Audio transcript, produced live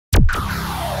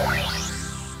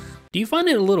Do you find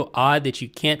it a little odd that you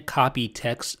can't copy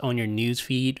text on your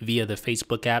newsfeed via the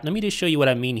Facebook app? Let me just show you what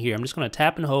I mean here. I'm just going to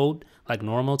tap and hold like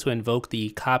normal to invoke the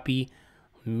copy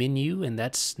menu, and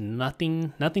that's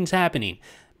nothing's happening.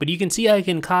 But you can see I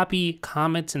can copy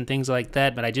comments and things like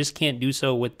that, but I just can't do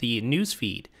so with the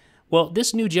newsfeed. Well,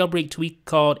 this new jailbreak tweak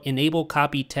called Enable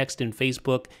Copy Text in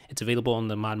Facebook, it's available on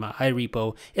the ModMyi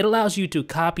repo. It allows you to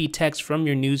copy text from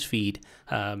your newsfeed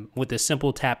with a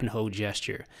simple tap and hold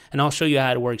gesture. And I'll show you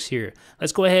how it works here.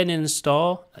 Let's go ahead and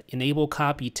install Enable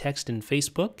Copy Text in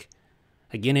Facebook.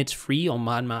 Again, it's free on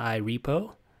ModMyi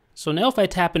repo. So now if I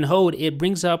tap and hold, it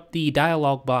brings up the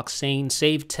dialog box saying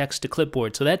save text to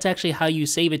clipboard. So that's actually how you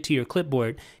save it to your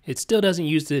clipboard. It still doesn't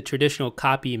use the traditional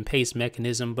copy and paste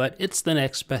mechanism, but it's the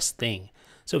next best thing.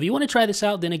 So if you want to try this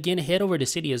out, then again, head over to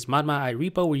Cydia's ModMyi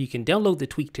repo where you can download the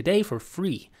tweak today for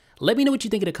free. Let me know what you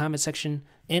think in the comment section.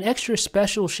 An extra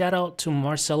special shout out to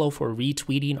Marcelo for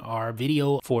retweeting our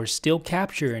video for still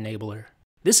capture enabler.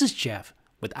 This is Jeff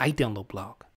with iDownload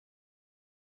Blog.